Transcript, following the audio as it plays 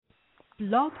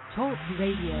Blog Talk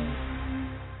Radio.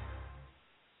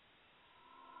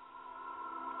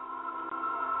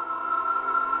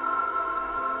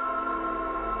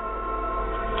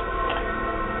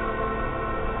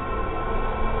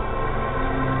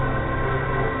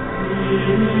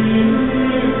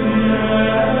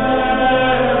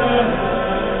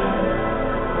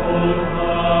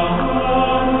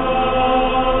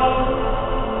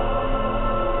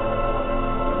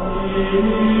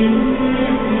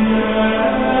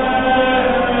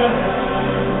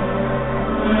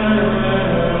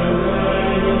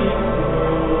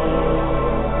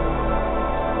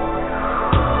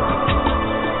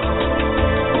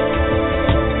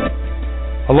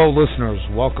 Hello, listeners.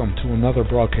 Welcome to another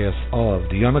broadcast of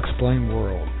The Unexplained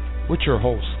World with your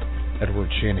host, Edward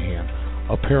Shanahan,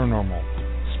 a paranormal,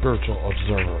 spiritual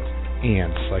observer,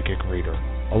 and psychic reader,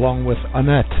 along with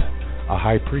Annette, a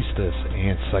high priestess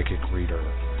and psychic reader.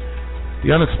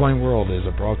 The Unexplained World is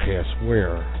a broadcast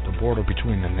where the border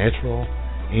between the natural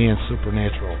and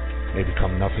supernatural may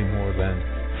become nothing more than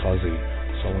fuzzy,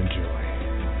 so enjoy.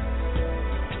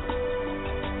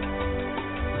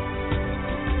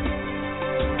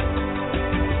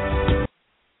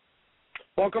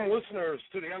 Welcome, listeners,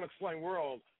 to the Unexplained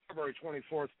World, February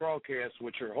 24th broadcast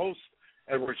with your host,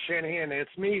 Edward Shanahan.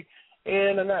 It's me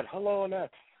and Annette. Hello,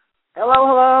 Annette.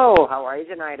 Hello. How are you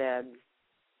tonight, Ed?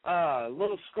 A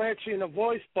little scratchy in the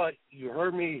voice, but you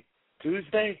heard me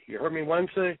Tuesday, you heard me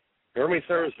Wednesday, you heard me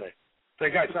Thursday. I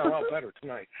think I sound a lot better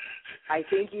tonight. I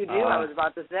think you do. I was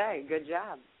about to say. Good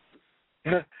job.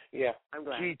 Yeah. I'm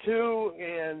glad. G2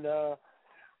 and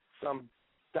some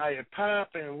Diet Pop,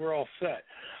 and we're all set.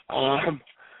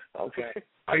 Okay.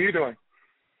 How you doing?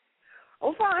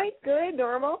 Oh, fine. Good.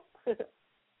 Normal.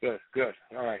 Good.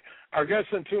 All right. Our guest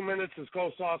in 2 minutes is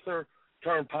ghost author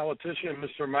turned politician,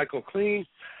 Mr. Michael Kleen.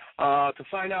 To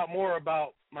find out more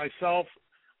about myself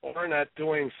or Annette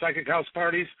doing psychic house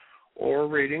parties or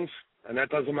readings, Annette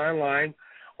does them online,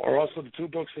 or also the two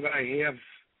books that I have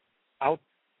out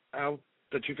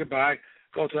that you could buy,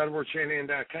 go to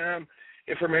edwardshanahan.com.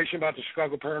 Information about the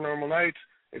Chicago Paranormal Nights,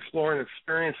 explore and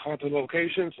experience haunted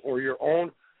locations, or your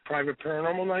own private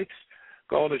paranormal nights,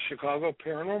 go to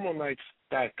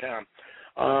ChicagoParanormalNights.com.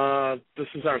 This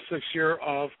is our 6th year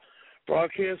of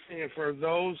broadcasting, and for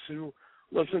those who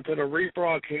listen to the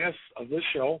rebroadcast of this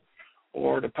show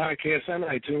or the podcast on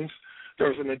iTunes,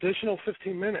 there's an additional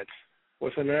 15 minutes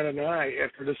with Annette and I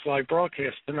after this live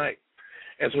broadcast tonight,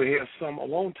 as we have some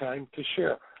alone time to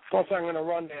share. Plus, I'm going to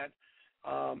run that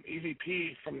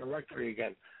EVP from the rectory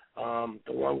again,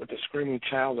 the one with the screaming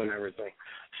child and everything.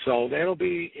 So that'll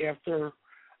be after,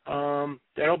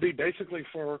 that'll be basically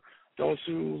for those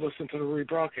who listen to the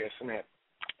rebroadcast and that.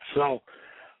 So,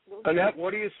 Annette,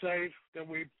 what do you say that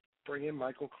we bring in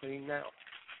Michael Kleen now?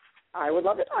 I would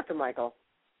love to talk to Michael.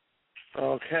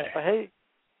 Okay. Hey,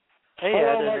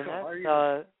 hello, Ed, Michael. How are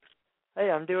you? Hey,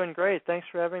 I'm doing great. Thanks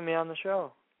for having me on the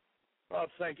show. Well,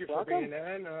 thank you for Welcome. being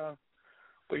on.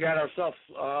 We got ourselves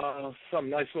some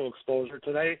nice little exposure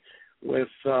today with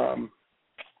the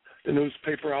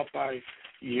newspaper out by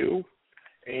you.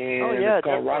 And it's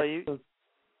called definitely.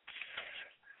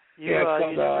 You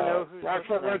never know who's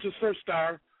Rockford Register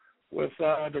Star with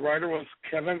the writer was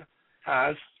Kevin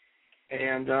Haas,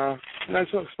 and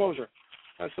nice little exposure.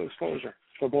 Nice little exposure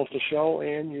for both the show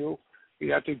and you. We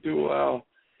got to do an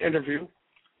interview,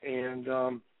 and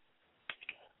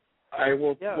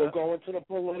we'll go into the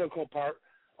political part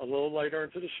a little later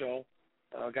into the show.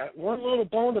 Got one little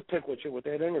bone to pick with you with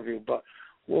that interview, but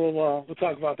we'll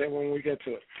talk about that when we get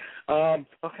to it.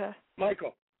 Okay.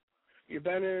 Michael, you've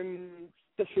been in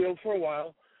the field for a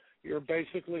while. You're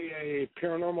basically a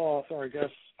paranormal author, I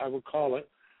guess I would call it,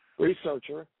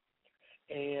 researcher.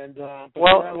 And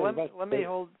let me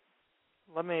hold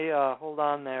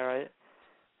on there.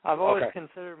 I've always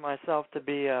considered myself to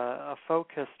be a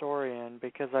folk historian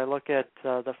because I look at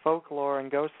the folklore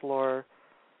and ghost lore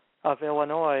of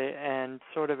Illinois and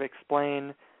sort of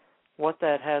explain what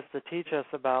that has to teach us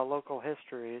about local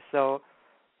history. So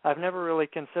I've never really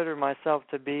considered myself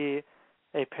to be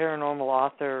a paranormal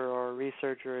author or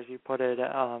researcher, as you put it,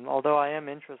 although I am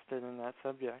interested in that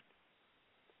subject.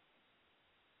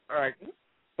 All right.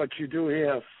 But you do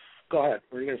have, go ahead.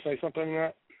 Were you going to say something on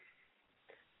that?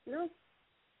 No.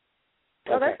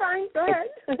 No, that's fine. Go ahead.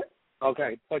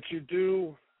 Okay. But you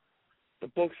do, the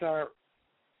books are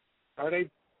they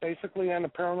basically on the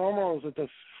paranormal, or is it the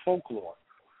folklore?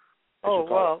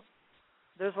 Well,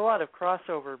 there's a lot of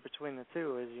crossover between the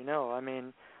two, as you know. I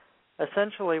mean,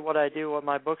 essentially what I do, what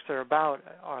my books are about,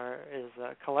 is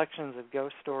collections of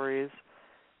ghost stories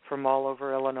from all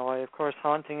over Illinois. Of course,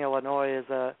 Haunting Illinois is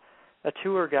a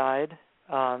tour guide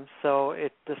So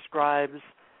it describes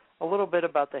a little bit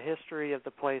about the history of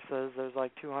the places. There's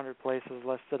like 200 places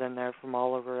listed in there from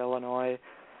all over Illinois.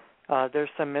 There's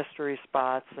some mystery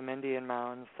spots, some Indian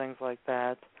mounds, things like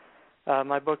that.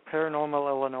 My book, Paranormal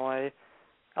Illinois,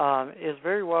 is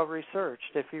very well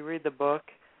researched. If you read the book,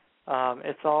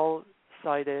 it's all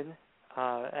cited,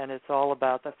 and it's all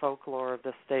about the folklore of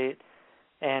the state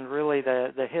and really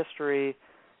the history.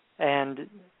 And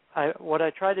what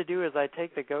I try to do is I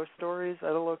take the ghost stories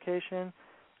at a location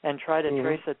and try to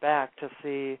trace it back to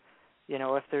see,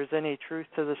 if there's any truth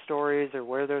to the stories or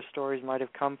where those stories might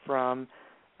have come from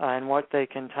and what they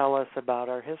can tell us about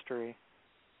our history.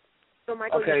 So,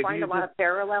 Michael, you find a lot of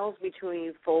parallels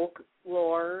between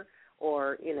folklore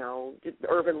or,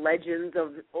 urban legends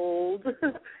of old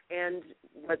and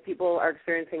what people are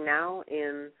experiencing now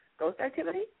in ghost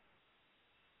activity?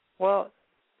 Well,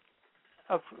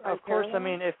 of course, I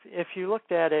mean, if you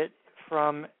looked at it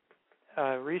from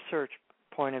a research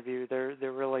point of view, there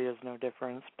really is no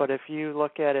difference. But if you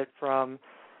look at it from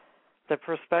the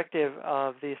perspective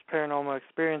of these paranormal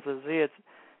experiences,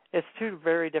 it's two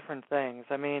very different things.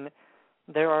 I mean,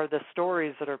 there are the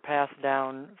stories that are passed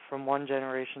down from one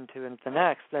generation to the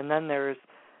next, and then there's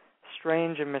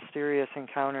strange and mysterious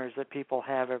encounters that people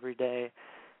have every day.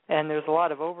 And there's a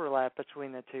lot of overlap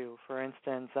between the two. For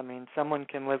instance, I mean, someone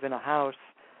can live in a house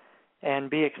and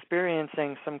be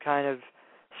experiencing some kind of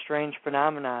strange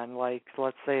phenomenon, like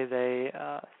let's say they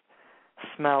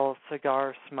smell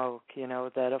cigar smoke,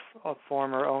 that a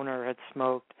former owner had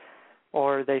smoked,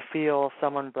 or they feel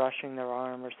someone brushing their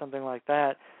arm or something like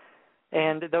that.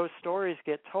 And those stories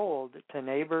get told to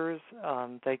neighbors,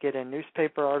 they get in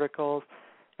newspaper articles,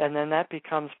 and then that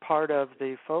becomes part of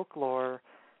the folklore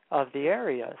of the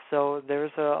area. So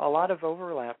there's a lot of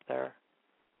overlap there.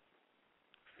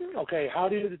 Okay, how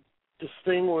do you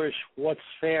distinguish what's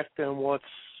fact and what's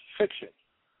fiction?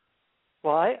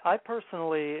 Well, I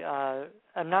personally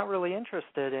am not really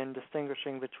interested in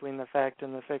distinguishing between the fact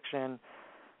and the fiction.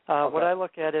 What I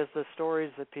look at is the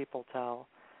stories that people tell.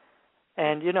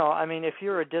 And, I mean, if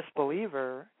you're a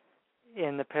disbeliever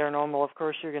in the paranormal, of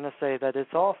course you're going to say that it's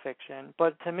all fiction.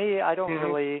 But to me, I don't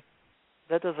really,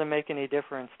 that doesn't make any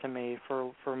difference to me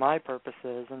for my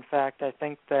purposes. In fact, I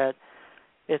think that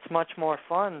it's much more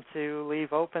fun to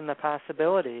leave open the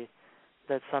possibility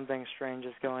that something strange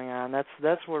is going on.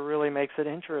 That's what really makes it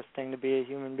interesting to be a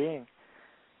human being.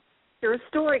 You're a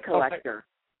story collector.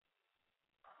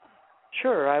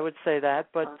 Sure, I would say that,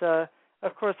 but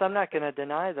of course I'm not going to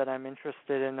deny that I'm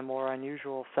interested in the more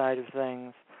unusual side of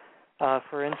things.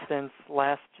 For instance,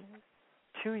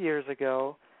 2 years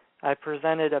ago, I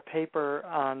presented a paper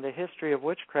on the history of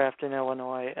witchcraft in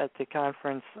Illinois at the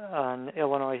Conference on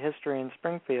Illinois History in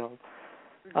Springfield.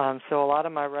 So a lot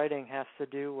of my writing has to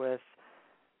do with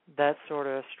that sort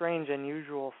of strange,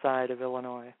 unusual side of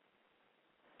Illinois.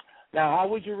 Now, how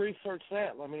would you research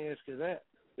that? Let me ask you that,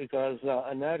 because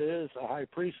Annette is a high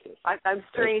priestess. I'm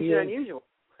strange and unusual.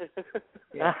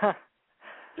 Yeah.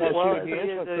 So she would be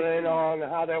interested on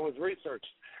how that was researched.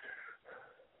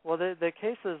 Well, the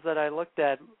cases that I looked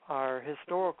at are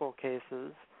historical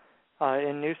cases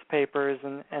in newspapers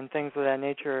and things of that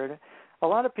nature. A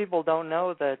lot of people don't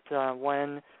know that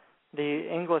when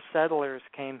the English settlers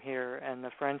came here and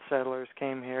the French settlers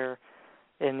came here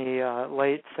in the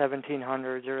late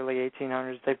 1700s, early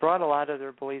 1800s, they brought a lot of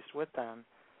their beliefs with them.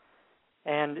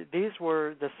 And these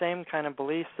were the same kind of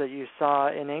beliefs that you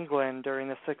saw in England during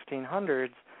the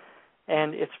 1600s.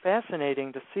 And it's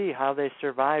fascinating to see how they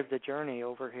survived the journey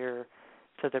over here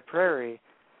to the prairie.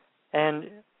 And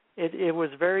it was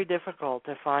very difficult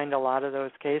to find a lot of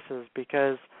those cases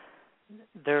because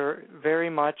they're very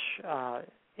much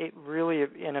really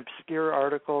in obscure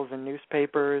articles in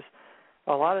newspapers.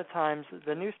 A lot of times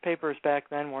the newspapers back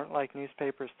then weren't like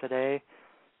newspapers today.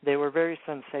 They were very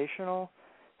sensational.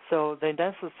 So they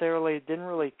necessarily didn't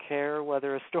really care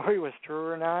whether a story was true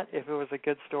or not. If it was a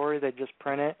good story, they'd just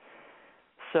print it.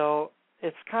 So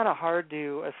it's kind of hard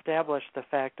to establish the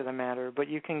fact of the matter, but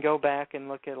you can go back and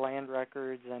look at land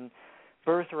records and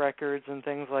birth records and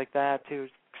things like that to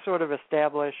sort of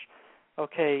establish,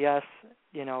 okay, yes,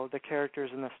 the characters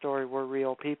in the story were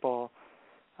real people,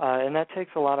 and that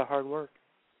takes a lot of hard work.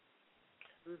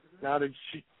 Now, did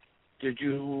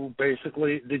you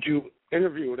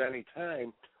interview at any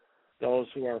time those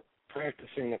who are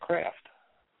practicing the craft?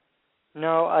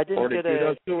 No, I didn't get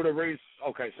a...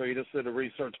 Okay, so you just did a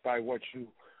research by what you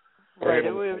were right,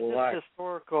 able to it was just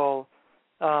historical.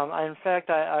 In fact,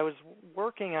 I was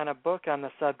working on a book on the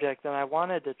subject, and I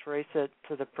wanted to trace it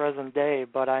to the present day,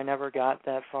 but I never got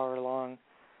that far along.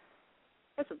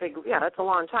 That's a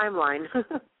long timeline.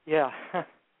 Yeah.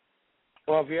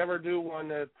 Well, if you ever do one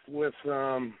that with,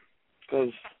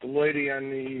 because the lady on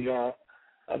the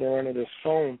other end of this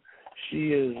phone,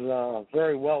 she is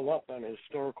very well up on the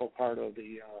historical part of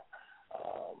the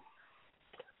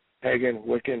pagan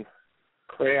Wiccan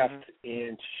craft,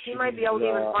 and she might be able to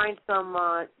even find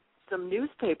some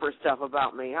newspaper stuff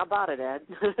about me. How about it, Ed?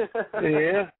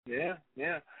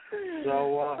 Yeah.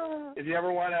 So if you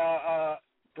ever want to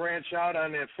branch out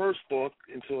on that first book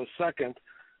into a second,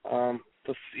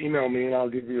 just email me and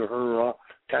I'll give you her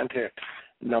contact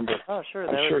number. Oh, sure.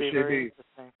 That would be very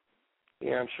interesting.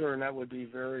 Yeah, I'm sure, and that would be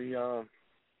very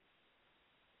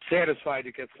satisfied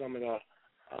to get some of the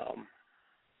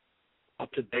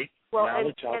up-to-date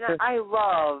knowledge out there. I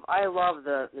love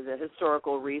the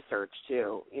historical research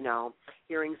too. You know,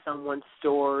 hearing someone's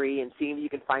story and seeing if you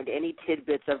can find any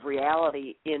tidbits of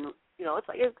reality in. You know,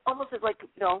 it's almost like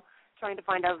trying to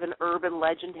find out if an urban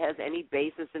legend has any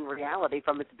basis in reality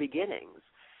from its beginnings.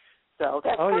 So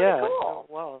that's kind of cool.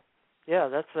 Well, yeah,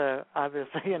 that's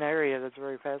obviously an area that's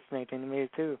very fascinating to me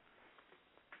too.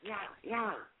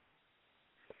 Yeah.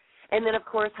 And then, of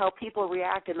course, how people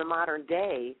react in the modern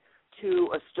day to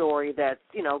a story that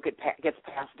gets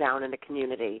passed down in the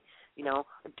community. You know,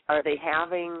 are they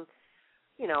having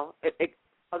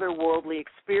otherworldly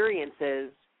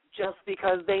experiences just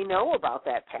because they know about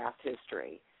that past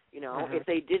history? You know, if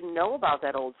they didn't know about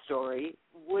that old story,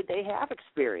 would they have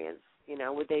experience? You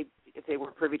know, would they, if they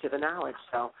were privy to the knowledge?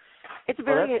 So it's a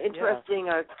very interesting,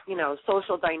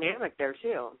 social dynamic there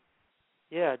too.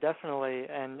 Yeah, definitely.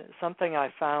 And something I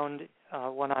found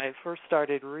when I first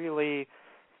started really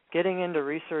getting into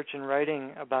research and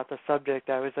writing about the subject,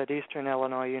 I was at Eastern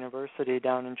Illinois University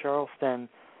down in Charleston,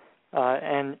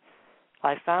 and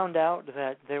I found out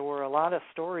that there were a lot of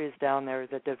stories down there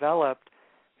that developed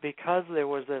because there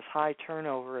was this high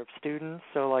turnover of students.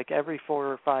 So like every 4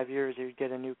 or 5 years you'd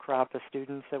get a new crop of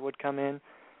students that would come in.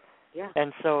 Yeah.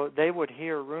 And so they would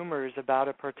hear rumors about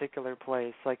a particular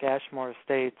place, like Ashmore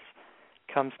Estates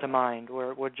comes to mind, where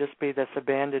it would just be this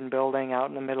abandoned building out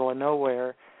in the middle of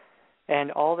nowhere. And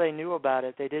all they knew about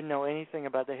it, they didn't know anything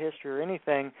about the history or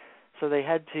anything, so they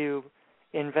had to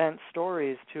invent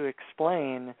stories to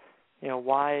explain,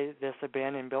 why this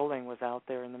abandoned building was out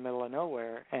there in the middle of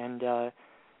nowhere. And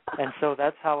so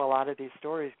that's how a lot of these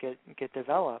stories get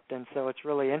developed. And so it's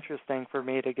really interesting for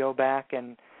me to go back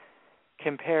and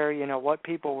compare, what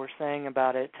people were saying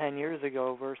about it 10 years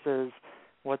ago versus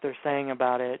what they're saying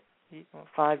about it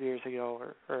 5 years ago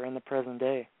or in the present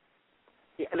day.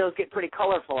 Yeah, those get pretty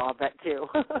colorful, I'll bet, too.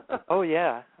 Oh,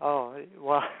 yeah. Oh,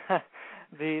 well,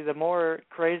 the more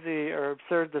crazy or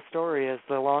absurd the story is,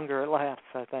 the longer it lasts,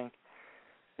 I think.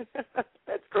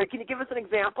 That's great. Can you give us an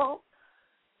example?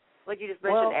 Like you just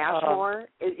mentioned Ashmore.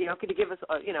 Could you give us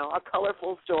a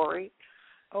colorful story?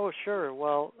 Oh, sure.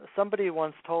 Well, somebody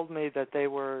once told me that they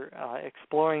were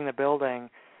exploring the building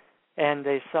and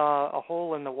they saw a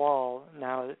hole in the wall.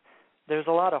 Now, there's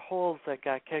a lot of holes that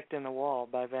got kicked in the wall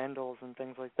by vandals and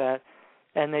things like that,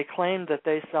 and they claimed that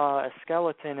they saw a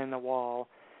skeleton in the wall,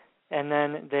 and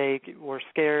then they were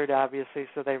scared, obviously,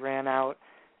 so they ran out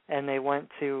and they went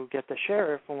to get the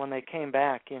sheriff, and when they came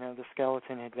back, the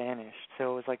skeleton had vanished.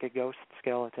 So it was like a ghost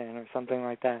skeleton or something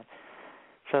like that.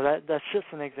 So that's just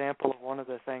an example of one of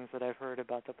the things that I've heard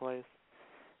about the place.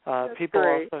 People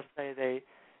great. Also say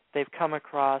they've come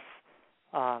across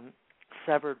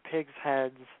severed pigs'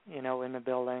 heads, in the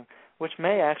building, which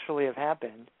may actually have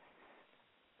happened.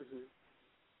 Mm-hmm.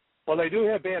 Well, they do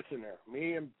have bats in there.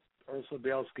 Me and Ursula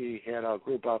Bielski had a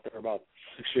group out there about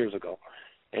 6 years ago,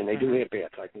 and they do have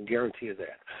bats. I can guarantee you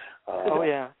that. Oh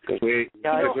yeah. Because we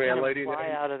had a lady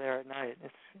fly out of there at night.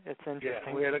 It's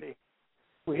interesting. Yeah,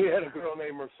 we had a girl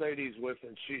named Mercedes with,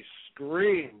 and she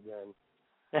screamed,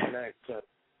 and I said,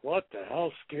 "What the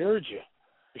hell scared you?"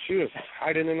 She was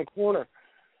hiding in the corner.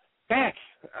 Bats!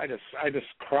 I just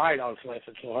cried. I was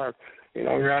laughing so hard.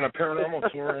 You're on a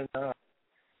paranormal tour, and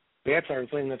bats are the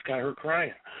thing that's got her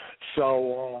crying.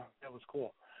 So that was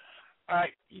cool. All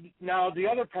right. Now, the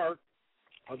other part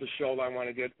of the show that I want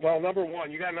to get, well, number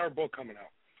one, you got another book coming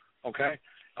out, okay?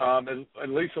 At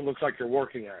least it looks like you're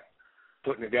working on it,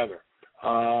 putting together.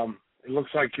 It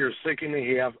looks like you're seeking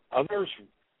to have others,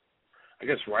 I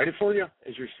guess, write it for you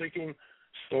as you're seeking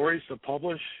stories to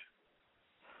publish.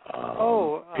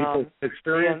 People's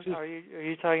experiences. Are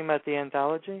you talking about the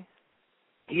anthology?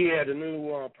 Yeah, the new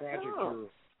project you're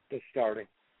just starting.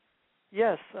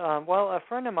 Yes. Well, a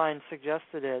friend of mine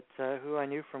suggested it, who I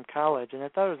knew from college, and I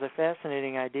thought it was a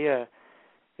fascinating idea.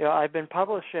 I've been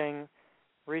publishing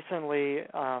recently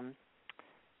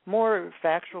more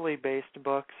factually based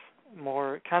books,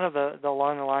 more kind of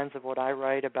along the lines of what I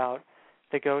write about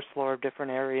the ghost lore of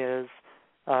different areas,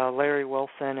 Larry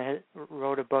Wilson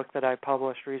wrote a book that I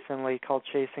published recently called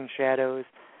Chasing Shadows,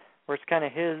 where it's kind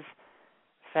of his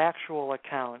factual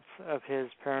accounts of his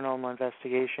paranormal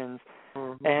investigations.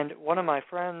 Mm-hmm. And one of my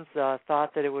friends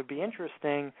thought that it would be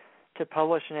interesting to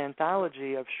publish an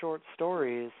anthology of short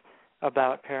stories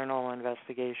about paranormal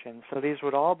investigations. So these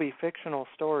would all be fictional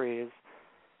stories,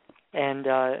 and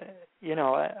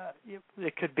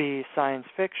it could be science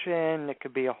fiction, it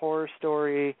could be a horror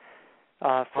story.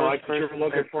 I thought you were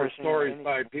looking for stories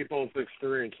by people's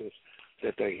experiences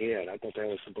that they had. I thought that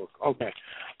was the book. Okay.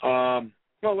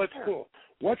 No, that's cool.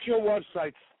 What's your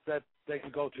website that they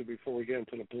can go to before we get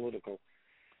into the political?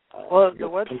 Well, the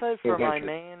website for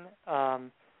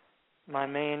my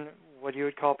main, what you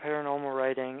would call paranormal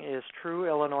writing, is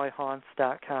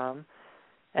trueillinoishaunts.com,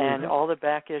 and all the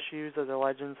back issues of the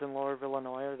Legends and Lore of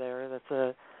Illinois are there. That's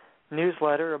a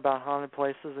newsletter about haunted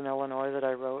places in Illinois that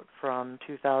I wrote from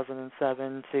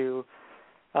 2007 to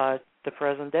the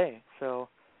present day. So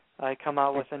I come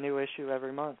out with a new issue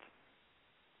every month.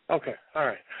 Okay, all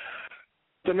right.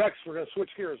 The next, we're going to switch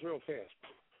gears real fast.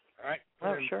 All right?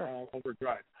 Oh, sure.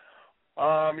 Overdrive.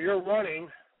 You're running,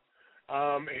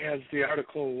 as the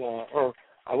article, or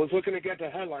I was looking to get the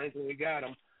headlines and we got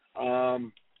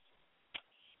them.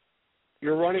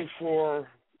 You're running for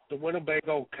the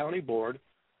Winnebago County Board,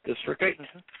 District 8,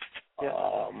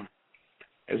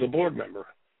 as a board member.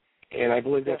 And I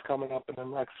believe that's coming up in the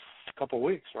next couple of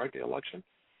weeks, right, the election?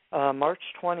 March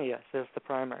 20th is the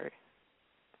primary.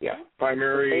 Yeah,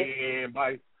 primary, and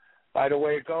by the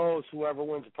way it goes, whoever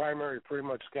wins the primary pretty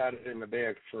much got it in the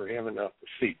bag for having a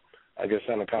seat, I guess,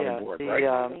 on the county board, right?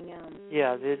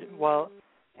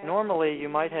 Normally you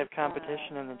might have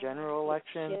competition in the general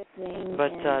election,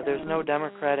 but there's no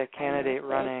Democratic candidate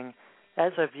running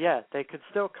as of yet. They could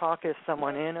still caucus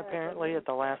someone in, apparently, at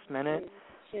the last minute.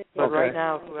 But right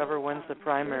now, whoever wins the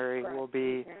primary will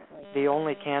be the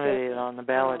only candidate on the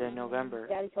ballot in November.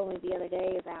 Daddy told me the other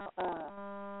day about...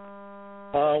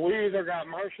 we either got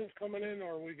Martians coming in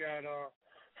or we got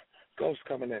ghosts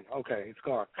coming in. Okay, it's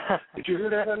gone. Did you hear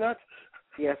that, Annette?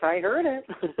 Yes, I heard it.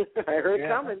 I heard it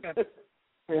coming.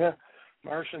 Yeah,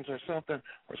 Martians or something,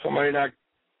 or somebody not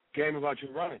game about you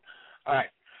running. All right.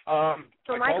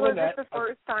 So, Michael, is this the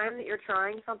first time that you're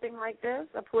trying something like this,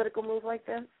 a political move like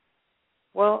this?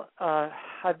 Well,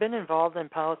 I've been involved in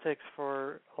politics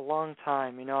for a long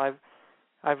time. You know,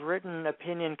 I've written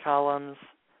opinion columns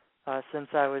since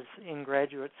I was in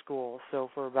graduate school, so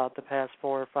for about the past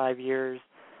 4 or 5 years.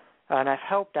 And I've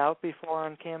helped out before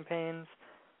on campaigns,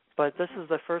 but this is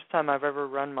the first time I've ever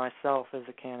run myself as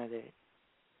a candidate.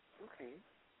 Okay.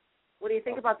 What do you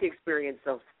think about the experience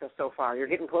so far? You're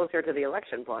getting closer to the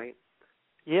election point.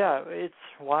 Yeah, it's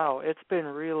been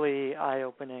really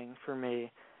eye-opening for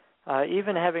me.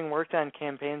 Even having worked on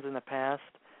campaigns in the past,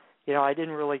 you know, I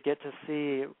didn't really get to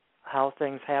see how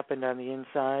things happened on the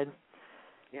inside.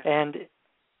 Yeah. And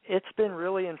it's been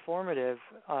really informative.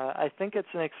 I think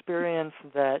it's an experience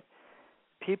that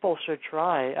people should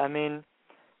try. I mean,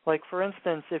 like, for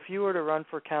instance, if you were to run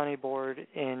for county board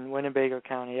in Winnebago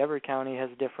County, every county has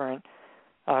different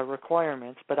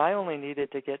requirements, but I only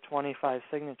needed to get 25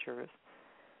 signatures.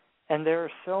 And there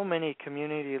are so many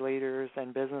community leaders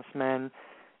and businessmen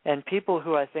and people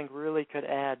who I think really could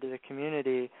add to the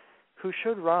community who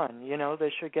should run. You know,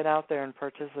 they should get out there and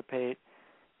participate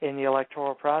in the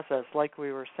electoral process. Like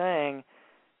we were saying,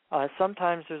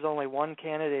 sometimes there's only one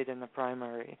candidate in the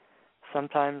primary.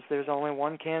 Sometimes there's only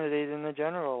one candidate in the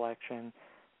general election.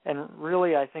 And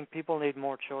really, I think people need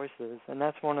more choices. And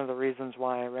that's one of the reasons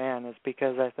why I ran, is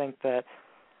because I think that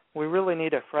we really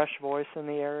need a fresh voice in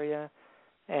the area,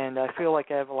 and I feel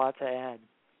like I have a lot to add.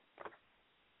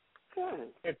 Good.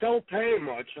 It don't pay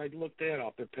much. I looked that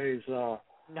up. It pays no.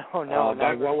 What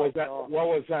was that? What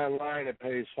was online? It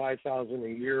pays $5,000 a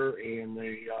year, and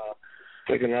they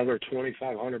take another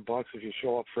 $2,500 if you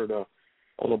show up for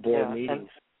all the board meetings.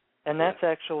 And that's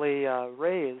actually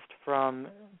raised from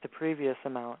the previous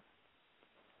amount.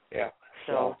 Yeah.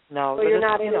 So no, so you're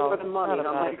not in it for the money,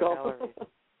 no, Michael.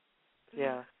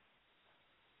 Yeah.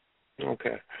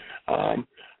 Okay.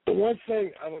 The one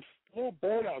thing a little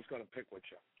bone I was going to pick with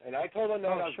you, and I told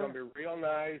Annette I was going to be real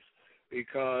nice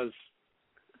because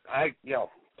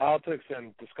politics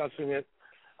and discussing it,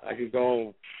 I could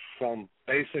go from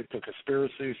basic to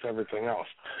conspiracies to everything else.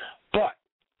 But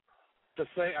to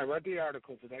say, I read the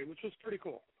article today, which was pretty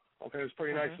cool. Okay, it was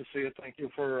pretty nice to see it. Thank you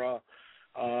for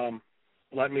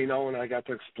letting me know, and I got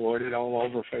to exploit it all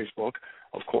over Facebook,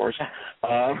 of course.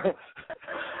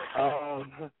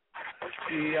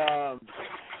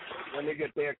 Let me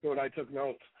get back to it. I took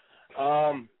notes.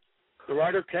 The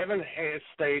writer Kevin Hayes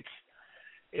states,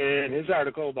 in his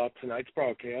article about tonight's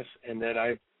broadcast, and that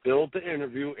I billed the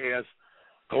interview as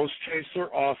Ghost Chaser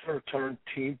author turned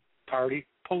Tea Party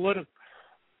politician.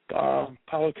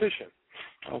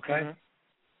 Okay?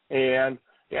 And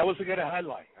that was a good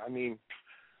headline. I mean,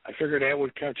 I figured that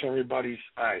would catch everybody's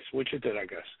eyes, which it did, I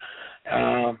guess.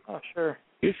 Sure.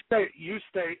 You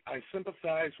state, I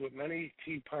sympathize with many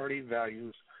Tea Party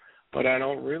values, but I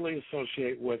don't really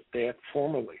associate with that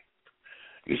formally.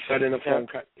 You said in a phone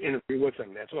interview with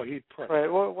him. That's what he put. Right.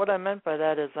 Well, what I meant by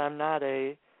that is I'm not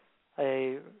a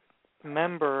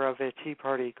member of a Tea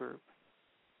Party group.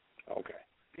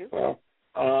 Okay. Well,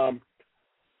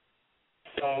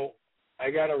 so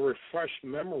I got a refreshed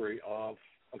memory of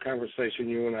a conversation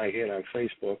you and I had on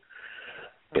Facebook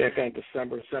back on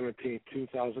December 17th,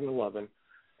 2011,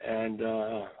 and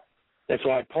that's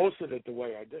why I posted it the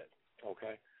way I did,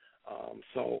 okay?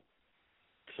 So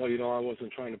you know, I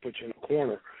wasn't trying to put you in a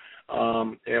corner.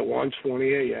 At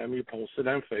 1:20 a.m., you posted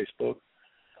on Facebook,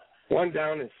 1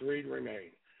 down and 3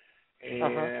 remain,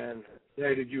 and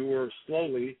stated you were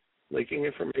slowly leaking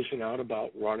information out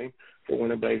about running for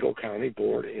Winnebago County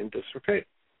Board in District 8.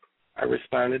 I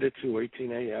responded at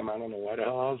 2:18 a.m. I don't know why the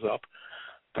hell I was up,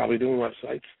 probably doing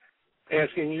websites,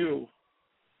 asking,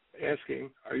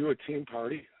 are you a Tea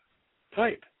Party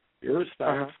type? Your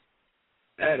response,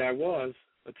 Ed, I was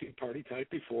a Tea Party type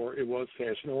before it was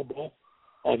fashionable,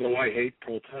 although I hate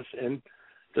protests and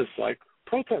dislike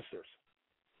protesters.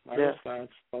 My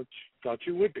response, thought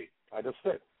you would be. I just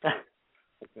did.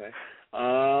 Okay.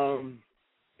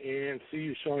 And see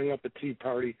you showing up at Tea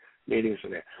Party meetings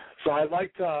and that. So I'd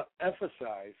like to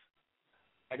emphasize,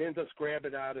 I didn't just grab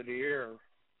it out of the air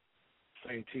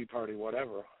saying Tea Party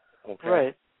whatever. Okay.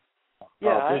 Right.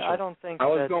 Yeah, I don't think I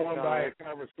was going by a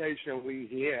conversation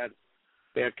we had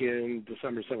back in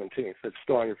December 17th. It's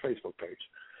still on your Facebook page.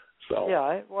 So yeah,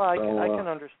 I can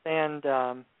understand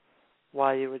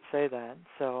why you would say that.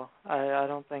 So I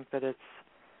don't think that it's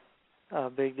a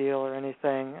big deal or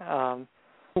anything.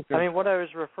 Okay. I mean, what I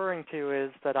was referring to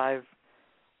is that I've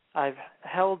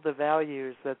held the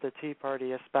values that the Tea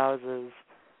Party espouses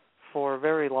for a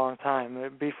very long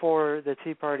time, before the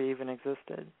Tea Party even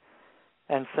existed.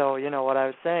 And so, you know, what I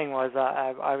was saying was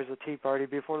I was a Tea Party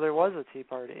before there was a Tea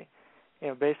Party, you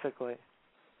know, basically.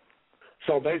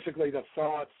 So basically the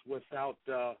thoughts without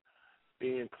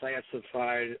being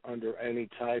classified under any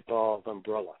type of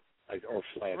umbrella or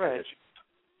flag. Right.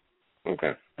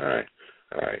 Okay. All right.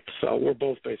 So we're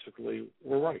both basically,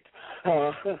 we're right.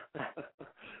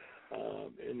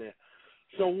 In that.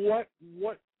 So what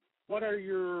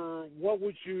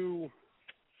would you,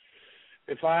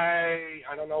 if I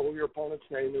don't know who your opponent's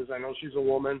name is. I know she's a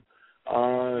woman.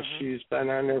 She's been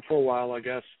on there for a while, I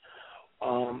guess.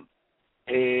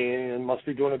 And must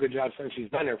be doing a good job since she's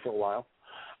been there for a while.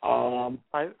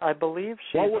 I believe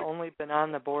she's only been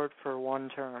on the board for 1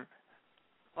 term.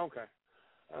 Okay.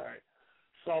 All right.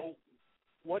 So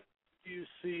what do you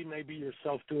see maybe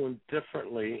yourself doing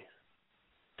differently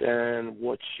than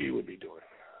what she would be doing?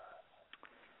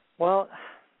 Well,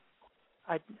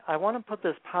 I want to put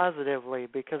this positively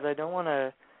because I don't want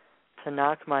to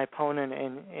knock my opponent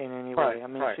in any way. I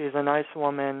mean, she's a nice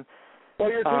woman.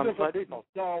 Well, you're two different people.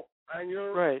 So, and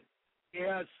you're right.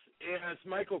 As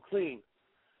Michael Kleen,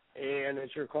 and as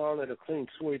you're calling it, a clean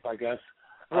sweep, I guess.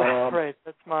 Right.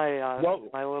 That's my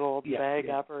my little bag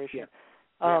operation.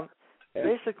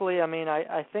 Basically, I mean,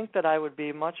 I think that I would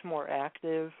be much more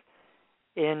active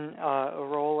in a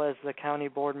role as the county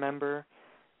board member.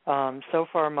 So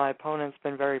far, my opponent's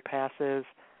been very passive.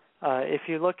 If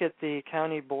you look at the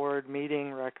county board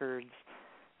meeting records,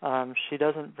 she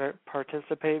doesn't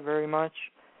participate very much,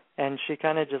 and she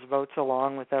kind of just votes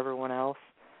along with everyone else.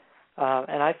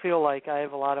 And I feel like I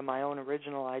have a lot of my own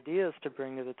original ideas to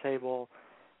bring to the table.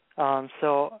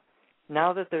 So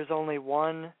now that there's only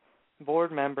 1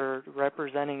 board member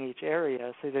representing each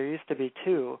area, so there used to be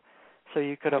 2, so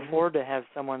you could afford to have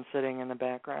someone sitting in the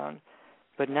background.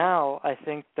 But now I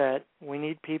think that we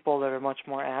need people that are much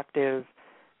more active,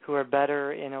 who are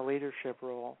better in a leadership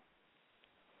role.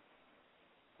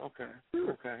 Okay.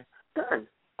 Good.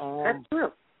 That's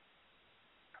true.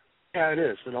 Yeah, it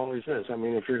is. It always is. I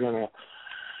mean, if you're going to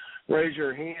raise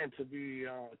your hand to be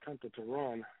attempted to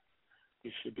run,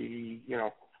 you should be,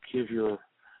 give your,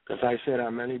 because I sit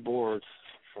on many boards,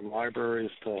 from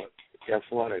libraries to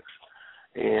athletics,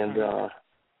 and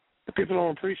the people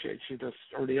don't appreciate you,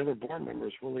 or the other board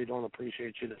members really don't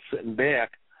appreciate you just sitting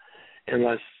back,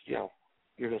 unless,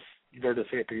 they're just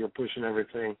happy you're pushing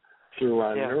everything through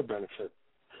on their benefit.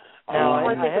 Now,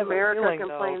 I think America feeling,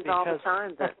 complains though, all the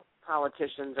time that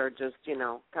politicians are just,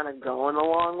 kind of going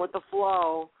along with the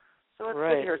flow. So it's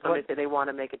good to hear somebody say they want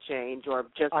to make a change or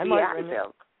just be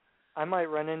active. I might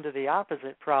run into the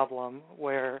opposite problem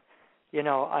where, you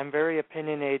know, I'm very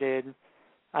opinionated,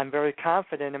 I'm very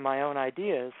confident in my own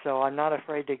ideas, so I'm not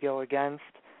afraid to go against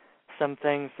some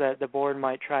things that the board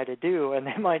might try to do, and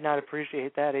they might not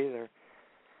appreciate that either.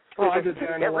 Well, I did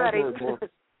that on the library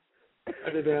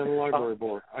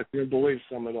board. I couldn't believe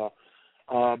some of the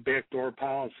backdoor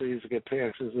policies to get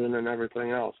taxes in and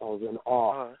everything else. I was in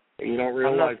awe. And you don't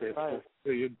realize it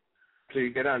till you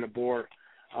get on the board.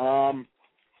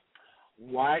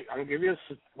 Why? I'll give you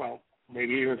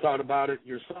maybe you even thought about it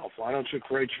yourself. Why don't you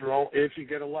create your own, if you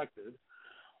get elected,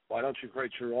 why don't you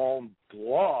create your own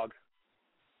blog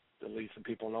that at least the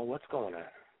people know what's going on?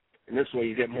 And this way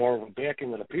you get more of a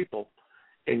backing of the people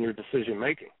in your decision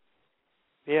making.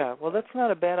 Yeah, well, that's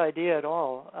not a bad idea at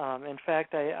all. In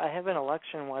fact, I have an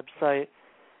election website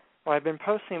where I've been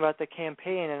posting about the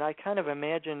campaign, and I kind of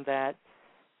imagined that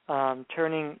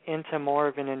turning into more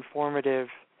of an informative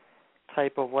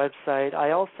type of website.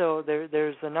 I also,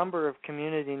 there's a number of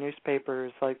community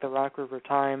newspapers like the Rock River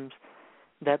Times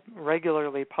that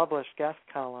regularly publish guest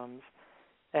columns.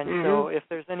 And so if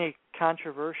there's any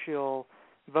controversial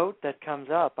vote that comes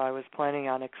up, I was planning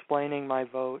on explaining my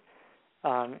vote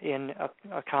in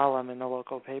a column in the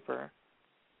local paper.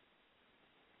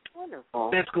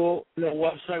 Wonderful. That's cool. The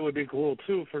website would be cool,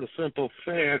 too, for the simple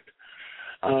fact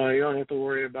you don't have to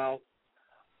worry about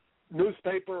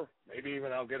newspaper. Maybe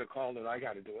even I'll get a call that I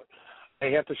got to do it.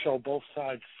 They have to show both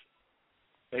sides,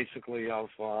 basically, of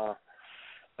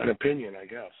an opinion, I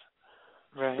guess.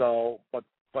 Right. So, but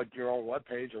your own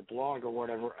webpage or blog or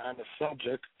whatever on the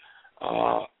subject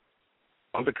of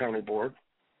the county board,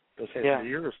 this has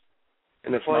years.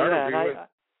 And it's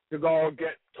to go out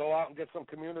and get some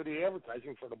community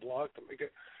advertising for the blog to make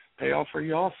it pay off for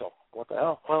you also. What the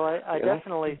hell? Well, I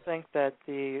definitely think that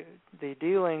the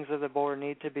dealings of the board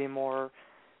need to be more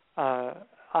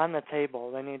on the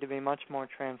table. They need to be much more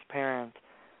transparent.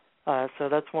 So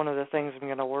that's one of the things I'm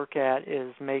going to work at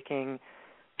is making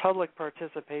public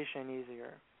participation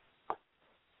easier.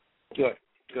 Good.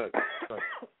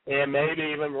 And maybe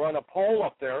even run a poll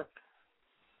up there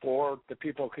for the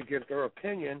people could give their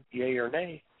opinion, yay or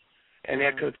nay, and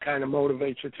that could kind of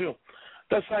motivate you too.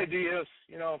 This idea is,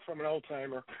 from an old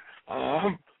timer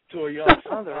to a young.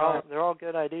 They're all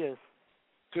good ideas.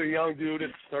 To a young dude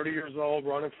that's 30 years old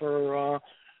running for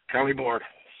county board.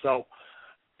 So,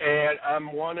 and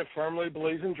I'm one that firmly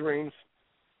believes in dreams,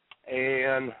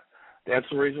 and that's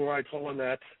the reason why I told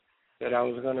Annette that I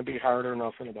was going to be hard or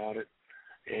nothing about it.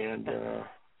 And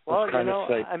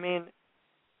I mean,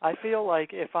 I feel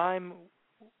like if I'm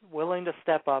willing to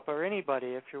step up, or anybody,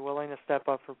 if you're willing to step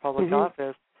up for public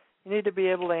office, you need to be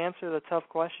able to answer the tough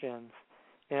questions.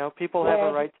 People have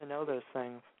a right to know those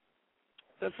things.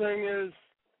 The thing is,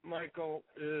 Michael,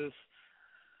 is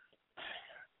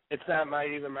it's not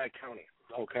even my county,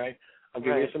 okay? I'll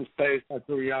give you some space. I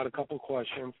threw you out a couple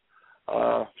questions,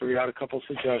 threw you out a couple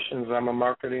suggestions. I'm a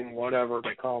marketing whatever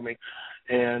they call me.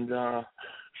 And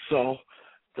so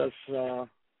that's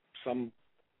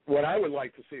what I would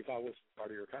like to see if I was part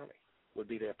of your county would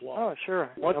be that blog. Oh, sure.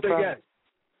 Once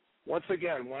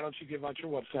again, why don't you give out your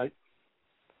website?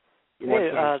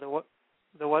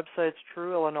 The website's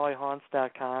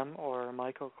trueillinoishaunts.com or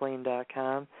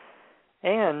michaelkleen.com.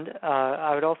 And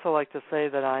I would also like to say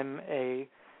that I'm a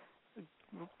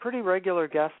pretty regular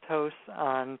guest host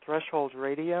on Threshold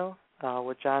Radio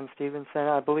with John Stevenson.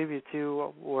 I believe you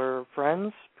two were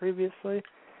friends previously.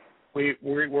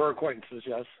 We're acquaintances,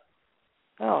 yes.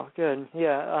 Oh, good.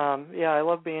 Yeah, I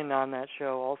love being on that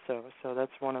show also, so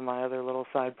that's one of my other little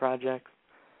side projects.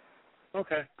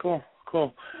 Okay, cool.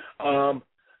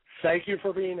 Thank you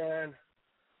for being on.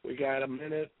 We got a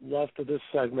minute left of this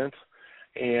segment,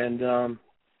 and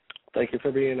thank you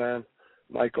for being on,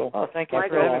 Michael. Oh, thank you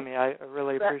for having me. I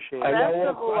really appreciate it. Best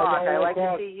of luck. I like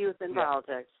to see youth in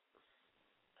politics.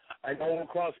 I know we'll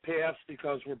cross paths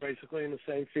because we're basically in the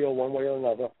same field one way or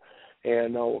another,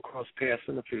 and we'll cross paths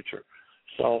in the future.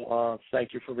 So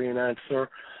thank you for being on, sir.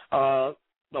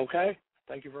 Okay?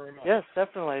 Thank you very much. Yes,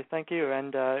 definitely. Thank you,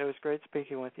 and it was great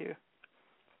speaking with you.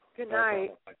 Good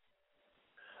night.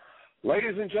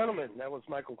 Ladies and gentlemen, that was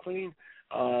Michael Kleen.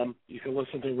 You can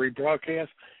listen to the rebroadcast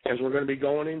as we're going to be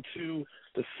going into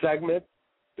the segment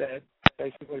that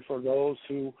basically for those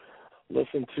who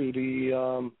listen to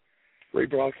the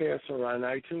rebroadcast or on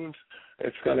iTunes,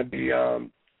 it's going to be a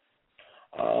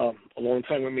long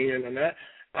time with me and Annette.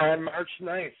 On March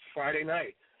 9th, Friday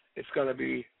night, it's going to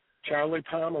be Charlie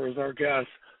Palmer is our guest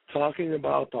talking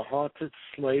about the haunted,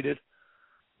 slated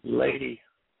lady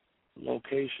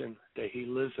location that he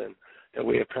lives in that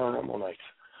we have Paranormal Nights.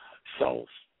 So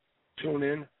tune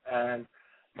in on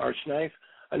March 9th.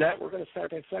 Annette, we're going to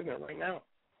start that segment right now.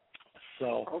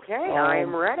 So okay, I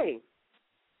am ready.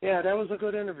 Yeah, that was a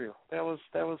good interview. That was.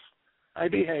 I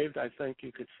behaved, I think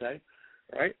you could say,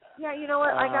 right? Yeah, you know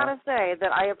what? I gotta say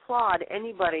that I applaud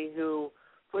anybody who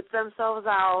puts themselves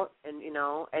out and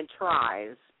and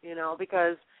tries,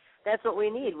 because that's what we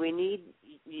need. We need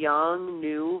young,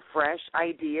 new, fresh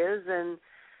ideas, and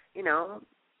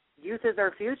youth is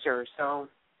our future. So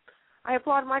I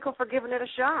applaud Michael for giving it a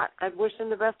shot. I wish him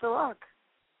the best of luck.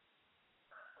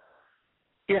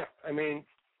 Yeah, I mean,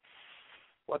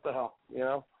 what the hell,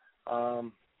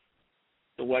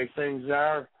 the way things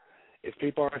are, if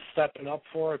people are stepping up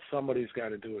for it, somebody's got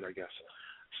to do it, I guess.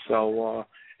 So,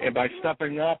 and by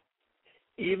stepping up,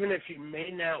 even if you may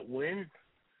not win,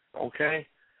 okay,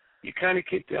 you kind of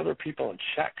keep the other people in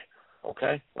check,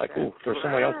 okay? Like, ooh, there's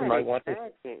somebody else who might want this.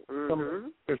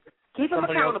 Keep them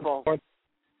accountable.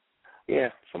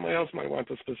 Somebody else might want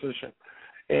this position.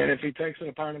 And if he takes it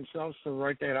upon himself to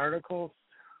write that article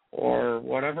or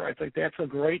whatever, I think that's a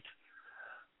great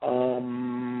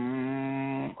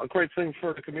thing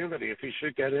for the community if he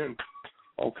should get in,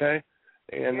 okay?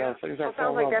 And things are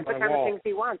sounds like that's the kind of things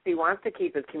he wants. He wants to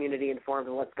keep his community informed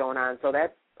of what's going on, so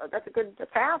that's a good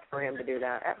path for him to do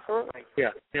that. Absolutely.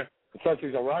 Yeah. Since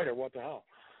he's a writer, what the hell?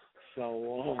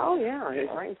 So. He's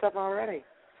writing stuff already.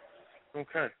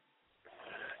 Okay.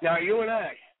 Now you and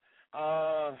I,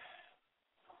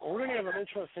 we're going to have an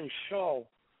interesting show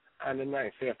on the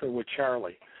 9th after with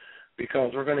Charlie,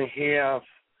 because we're going to have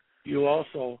you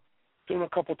also doing a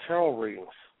couple tarot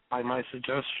readings by my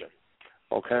suggestion,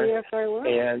 okay? Yes, I will.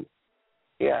 And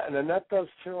Annette does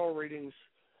tarot readings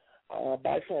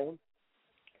by phone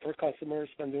for customers.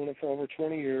 Been doing it for over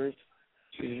 20 years.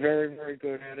 She's very, very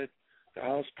good at it. The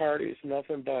house parties,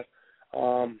 nothing but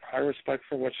high respect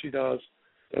for what she does.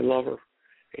 They love her.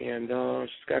 And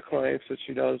she's got clients that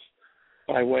she does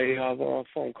by way of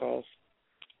phone calls.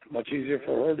 Much easier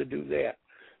for her to do that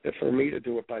than for me to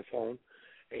do it by phone.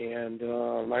 And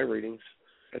my readings,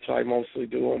 that's why I mostly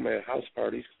do them at house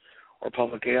parties or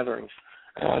public gatherings.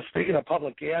 Speaking of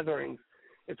public gatherings,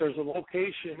 if there's a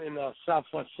location in the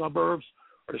southwest suburbs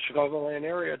or the Chicagoland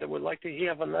area that would like to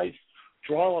have a nice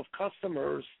draw of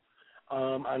customers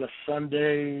on a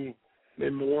Sunday,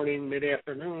 mid-morning,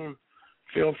 mid-afternoon,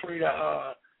 feel free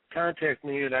to contact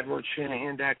me at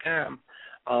edwardshanahan.com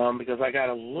because I got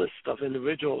a list of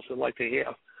individuals that like to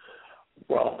have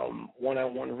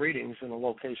one-on-one readings in a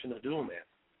location to do them at,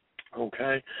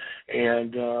 okay?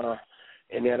 And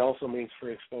that also means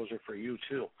free exposure for you,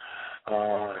 too,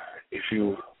 if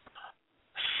you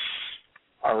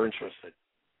are interested.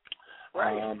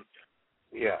 Right.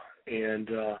 And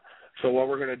so what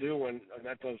we're going to do when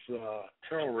Annette does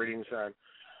tarot readings on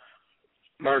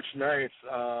March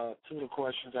 9th, two of the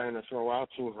questions I'm going to throw out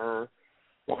to her,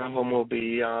 one of them will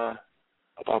be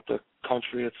about the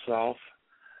country itself,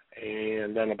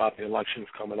 and then about the elections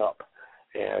coming up.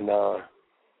 And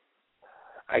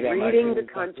I got reading the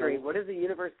country. What does the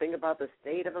universe think about the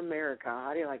state of America?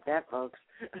 How do you like that, folks?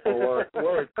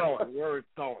 Where it's going.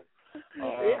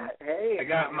 Hey, I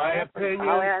got my opinion.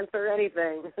 I'll answer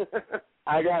anything.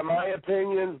 I got my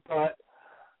opinions, but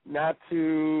not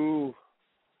to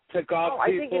tick off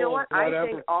people. I think, you know what? Whatever. I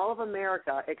think all of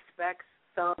America expects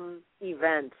some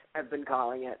event, I've been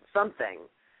calling it, something.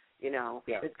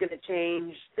 It's going to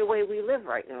change the way we live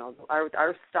right now,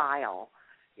 our style,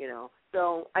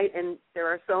 So and there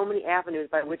are so many avenues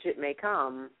by which it may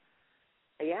come.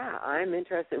 Yeah, I'm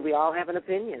interested. We all have an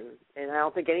opinion, and I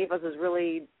don't think any of us is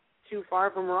really too far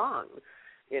from wrong.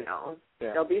 There'll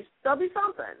be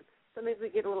something. So maybe we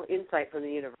get a little insight from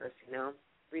the universe.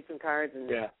 Read some cards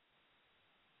and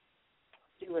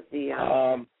see what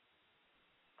the.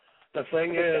 The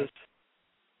thing is.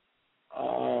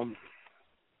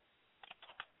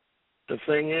 The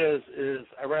thing is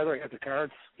I'd rather have the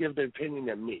cards give the opinion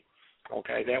than me.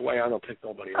 Okay, that way I don't pick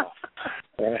nobody off.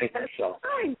 All right, so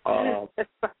That's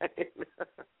fine.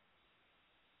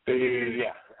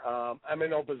 I'm in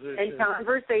no position. And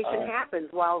conversation happens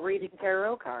while reading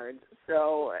tarot cards,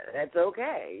 so that's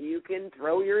okay. You can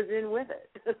throw yours in with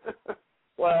it.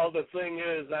 Well, the thing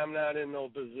is, I'm not in no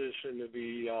position to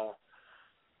be.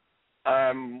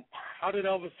 How did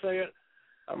Elvis say it?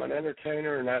 I'm an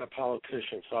entertainer and not a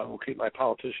politician, so I will keep my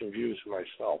politician views to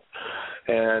myself.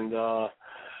 And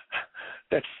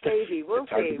that's maybe we'll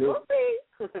see. We'll see.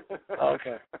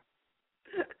 Okay.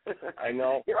 I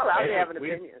know. You're allowed to have an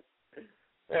opinion.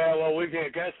 Yeah, well, we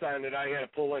get guests on it. I had to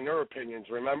pull in their opinions.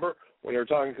 Remember when they were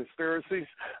talking conspiracies?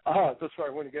 That's why I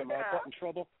wouldn't get my butt in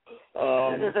trouble.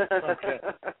 Okay.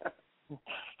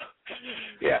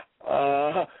 Yeah.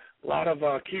 a lot of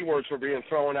keywords were being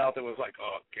thrown out that was like,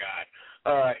 oh,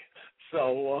 God. All right.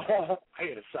 So I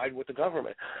had to side with the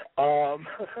government. Damn.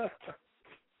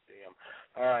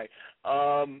 All right.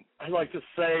 I'd like to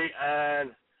say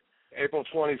on April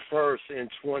 21st and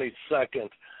 22nd,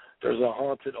 there's a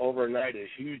haunted overnight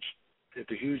at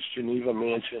the huge Geneva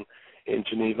Mansion in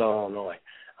Geneva, Illinois.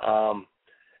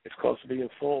 It's close to being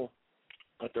full,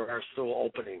 but there are still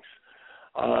openings.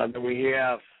 Then we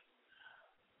have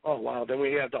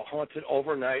the haunted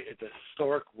overnight at the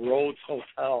historic Rhodes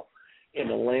Hotel in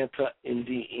Atlanta,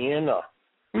 Indiana.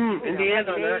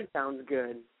 Indiana. That sounds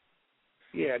good.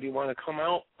 Yeah, do you want to come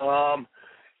out?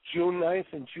 June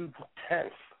 9th and June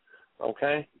 10th,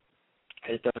 okay,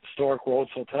 at the historic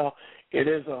Rhodes Hotel. It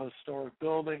is a historic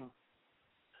building,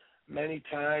 many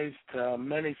ties to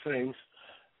many things,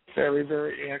 very,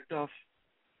 very active,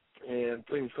 and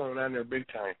things going on there big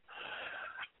time.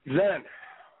 Then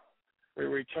we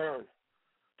return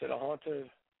to the haunted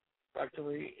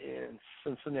rectory in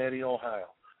Cincinnati, Ohio,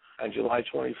 on July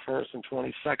 21st and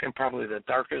 22nd, probably the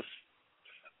darkest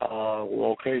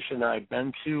location I've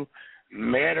been to.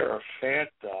 Matter of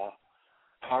fact,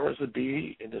 powers that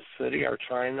be in the city are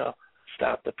trying to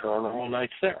stop the Paranormal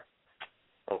Nights there.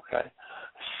 Okay,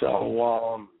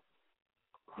 so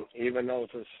even though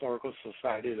it's a historical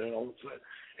society that owns it,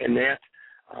 and that,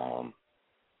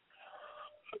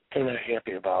 they're not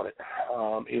happy about it,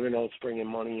 even though it's bringing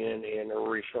money in and they're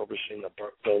refurbishing the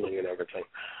building and everything.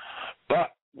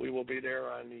 But we will be there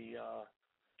on the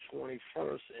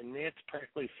 21st, and that's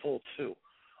practically full too.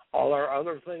 All our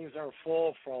other things are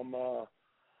full, from the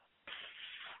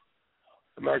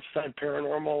March 10th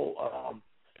Paranormal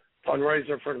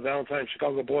fundraiser for the Valentine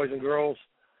Chicago Boys and Girls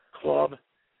Club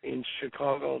in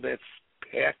Chicago. That's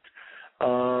packed.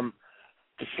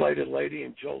 The Slated Lady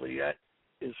in Joliet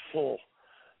is full.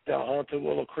 The Haunted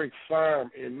Willow Creek Farm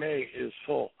in May is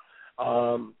full.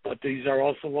 But these are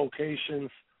also locations,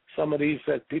 some of these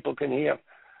that people can have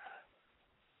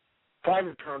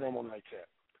private paranormal nights at,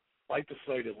 like the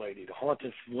Slated Lady, the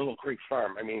Haunted Willow Creek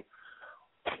Farm. I mean,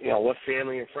 what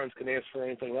family and friends can ask for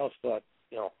anything else but,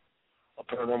 a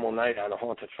paranormal night on a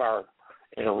haunted farm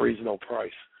at a reasonable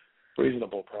price.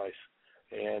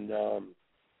 And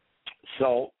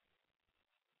so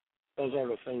those are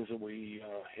the things that we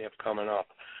have coming up.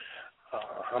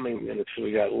 How many minutes do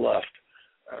we got left?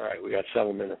 All right, we got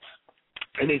 7 minutes.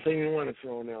 Anything you want to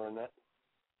throw in there on that?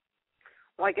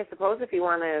 Well, I suppose if you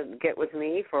want to get with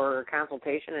me for a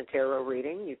consultation and tarot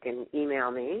reading, you can email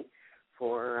me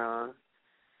for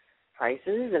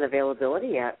prices and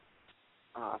availability at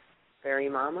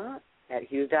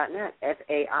fairymama@hughes.net,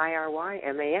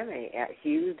 FAIRYMAMA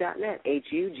 @hughes.net,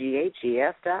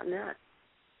 HUGHES.net.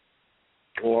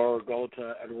 Or go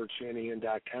to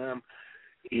edwardshanahan.com.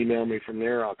 Email me from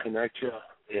there. I'll connect you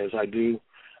as I do.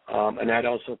 And that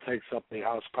also takes up the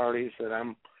house parties that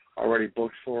I'm already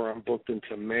booked for. I'm booked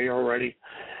into May already.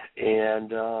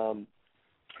 And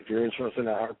if you're interested in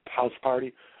a house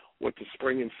party with the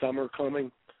spring and summer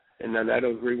coming, and then I'd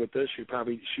agree with this,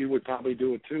 she would probably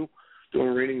do it too.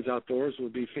 Doing readings outdoors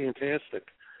would be fantastic.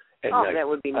 That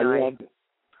would be nice.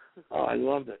 I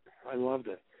loved it.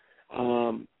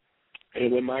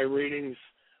 And with my readings,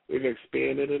 we've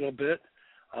expanded it a bit.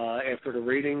 After the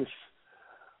readings,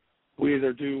 we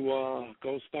either do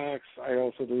Ghost Box. I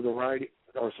also do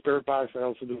or Spirit Box. I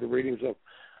also do the readings of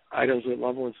items with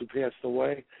loved ones who passed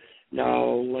away. Now,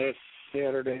 last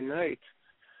Saturday night,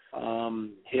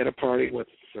 had a party with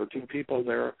 13 people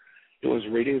there. It was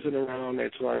readings in a round.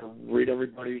 That's why I read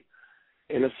everybody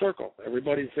in a circle.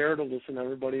 Everybody's there to listen to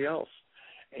everybody else.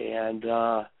 And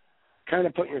kind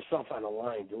of putting yourself on a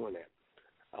line doing that.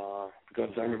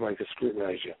 Because everybody can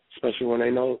scrutinize you, especially when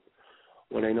they know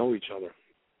each other.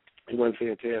 It went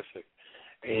fantastic.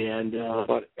 And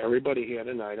but everybody had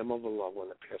an item of a loved one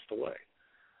that passed away.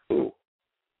 Ooh,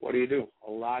 what do?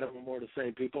 A lot of them were the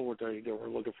same people. They were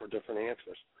looking for different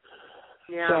answers.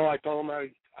 Yeah. So I told them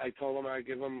I'd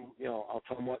give them, I'll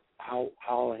tell them how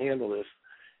I'll handle this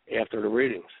after the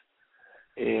readings.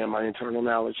 And my internal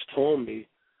knowledge told me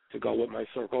to go with my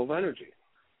circle of energy,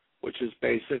 which is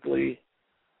basically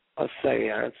a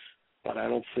seance, but I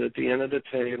don't sit at the end of the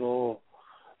table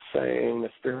saying the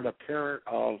spirit apparent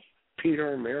of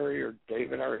Peter, Mary, or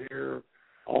David are here.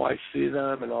 Oh, I see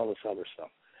them, and all this other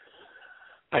stuff.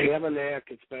 I have a knack.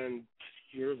 It's been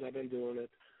years I've been doing it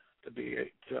to be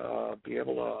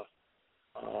able to,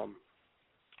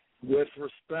 with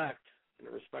respect, and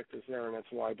the respect is there, and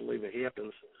that's why I believe it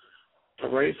happens, to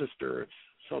raise the spirits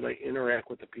so they interact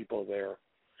with the people there,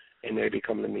 and they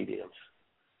become the mediums.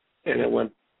 And it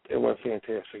went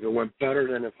fantastic. It went better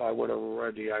than if I would have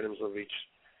read the items of each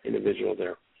individual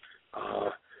there.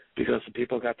 because the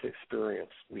people got to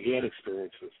experience. We had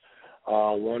experiences.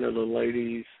 One of the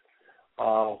ladies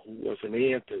who was an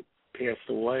aunt that passed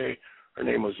away, her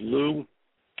name was Lou.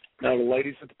 Now, the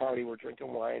ladies at the party were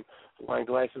drinking wine. The wine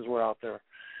glasses were out there.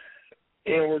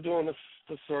 And we're doing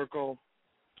the circle.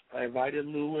 I invited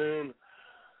Lou in,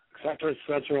 et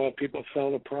cetera. People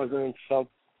sell the presents, sell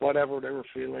whatever they were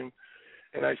feeling.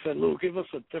 And I said, Lou, give us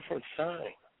a different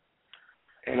sign.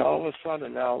 And all of a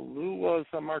sudden, now, Lou was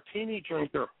a martini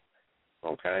drinker,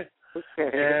 okay?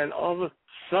 And all of a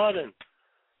sudden,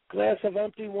 glass of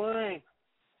empty wine.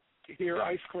 You hear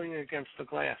ice cleaning against the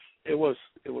glass. It was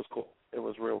cool. It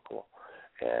was real cool.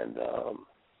 And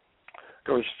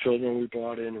there was children we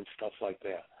brought in and stuff like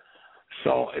that.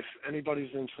 So if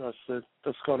anybody's interested,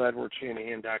 just go to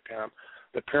edwardshanahan.com.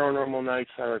 The Paranormal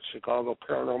Nights are at Chicago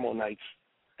Paranormal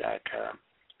Nights.com.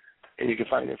 And you can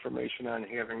find information on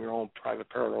having your own private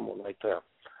paranormal night there.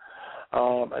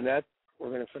 Annette, we're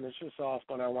going to finish this off,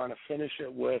 but I want to finish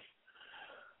it with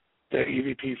the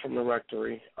EVP from the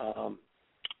Rectory.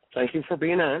 Thank you for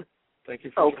being on. Thank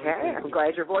you for Okay, I'm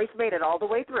glad your voice made it all the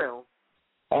way through.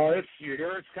 Oh, you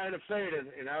hear it's kind of faded,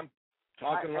 and I'm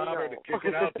talking louder to kick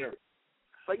it out there.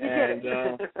 But you did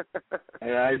it.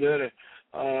 And I did it.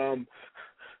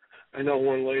 I know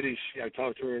one lady, I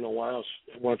talk to her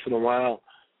once in a while,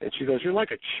 and she goes, "You're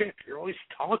like a chick. You're always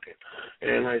talking."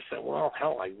 And I said, "Well,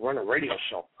 hell, I run a radio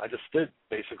show. I just did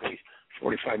basically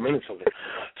 45 minutes of it."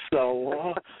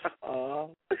 So,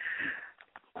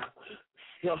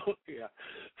 yeah.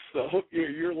 So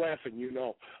you're laughing, you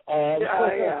know.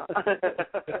 Yeah.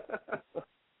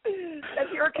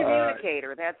 You're a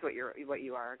communicator. That's what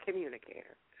you are, a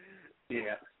communicator.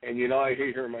 Yeah, and I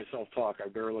hate hearing myself talk. I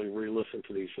barely re-listen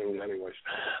to these things anyways.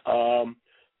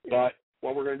 But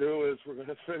what we're going to do is we're going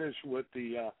to finish with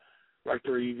the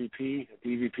Rectory EVP, the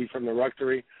EVP from the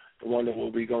Rectory, the one that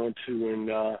we'll be going to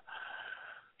in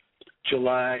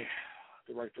July,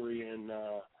 the Rectory in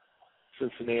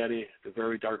Cincinnati, a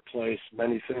very dark place.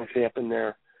 Many things happen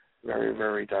there, very,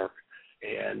 very dark,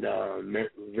 and a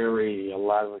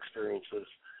lot of experiences.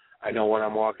 I know what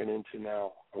I'm walking into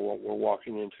now, or what we're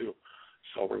walking into,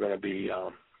 so we're going to be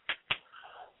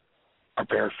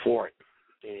prepared for it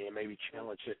and maybe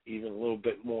challenge it even a little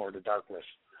bit more, the darkness.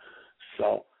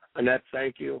 So, Annette,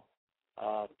 thank you.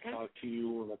 Talk to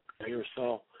you in a day or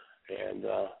so. And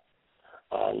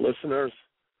listeners,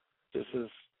 this is,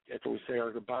 after we say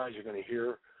our goodbyes, you're going to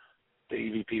hear the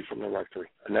EVP from the Rectory.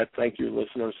 Annette, thank you.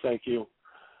 Listeners, thank you.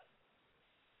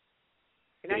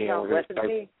 Good night, y'all. Blessed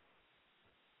be.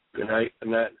 Good night,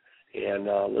 Annette. And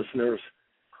listeners,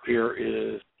 here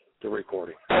is the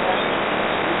recording.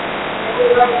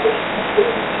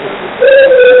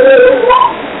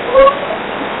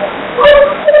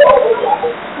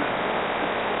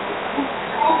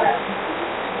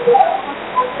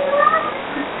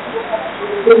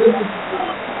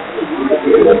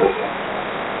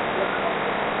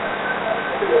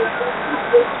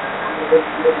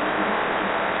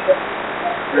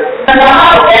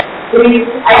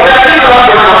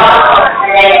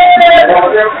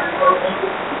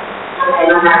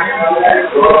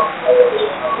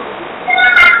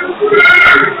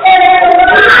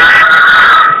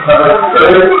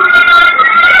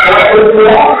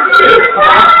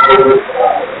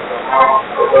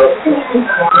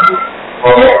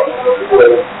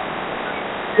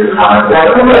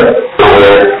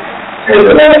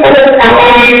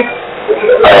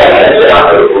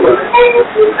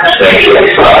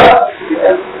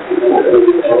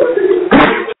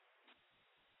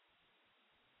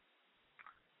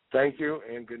 Thank you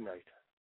and good night.